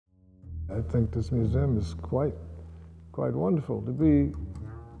I think this museum is quite wonderful to be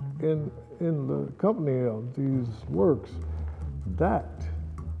in the company of these works. That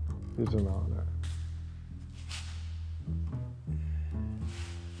is an honor.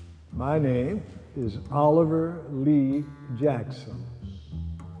 My name is Oliver Lee Jackson.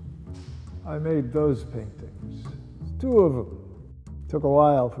 I made those paintings, 2 of them. It took a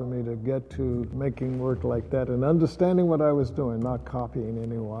while for me to get to making work like that and understanding what I was doing, not copying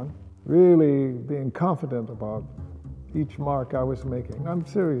anyone. Really being confident about each mark I was making. I'm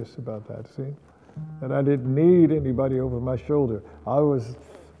serious about that, see? And I didn't need anybody over my shoulder. I was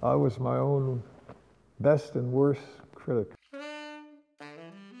my own best and worst critic.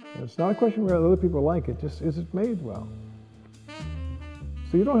 And it's not a question whether other people like it, just is it made well?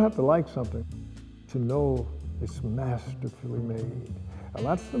 So you don't have to like something to know it's masterfully made. And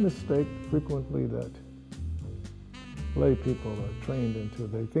that's the mistake frequently that lay people are trained into.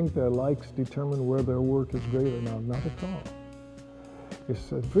 They think their likes determine where their work is great or not. Not at all.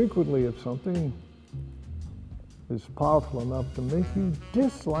 It's frequently if something is powerful enough to make you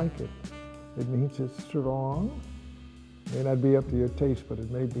dislike it, it means it's strong. It may not be up to your taste, but it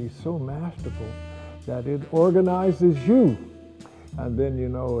may be so masterful that it organizes you. And then you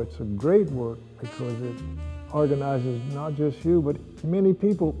know it's a great work because it organizes not just you, but many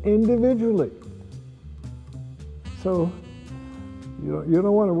people individually. So you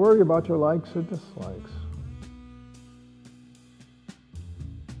don't want to worry about your likes or dislikes.